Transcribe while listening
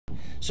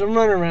So I'm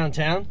running around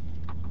town.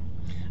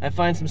 I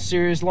find some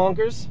serious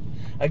lunkers.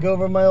 I go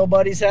over to my old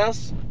buddy's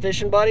house,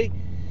 fishing buddy.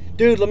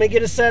 Dude, let me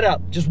get a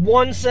setup. Just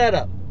one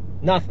setup.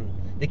 Nothing.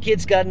 The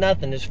kid's got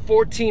nothing. There's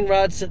 14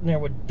 rods sitting there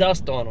with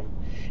dust on them.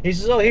 He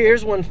says, oh,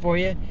 here's one for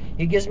you.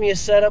 He gives me a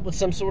setup with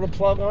some sort of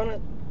plug on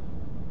it.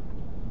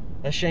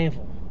 That's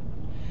shameful.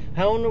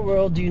 How in the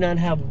world do you not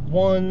have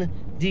one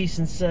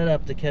decent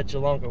setup to catch a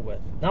lunker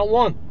with? Not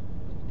one.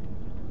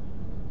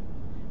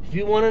 If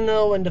you want to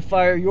know when to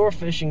fire your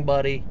fishing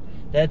buddy,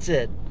 that's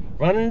it.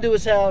 Run into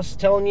his house,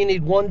 tell him you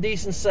need one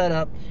decent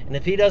setup, and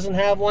if he doesn't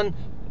have one,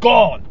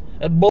 gone.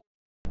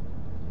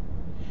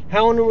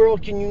 How in the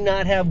world can you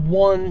not have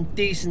one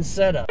decent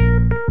setup?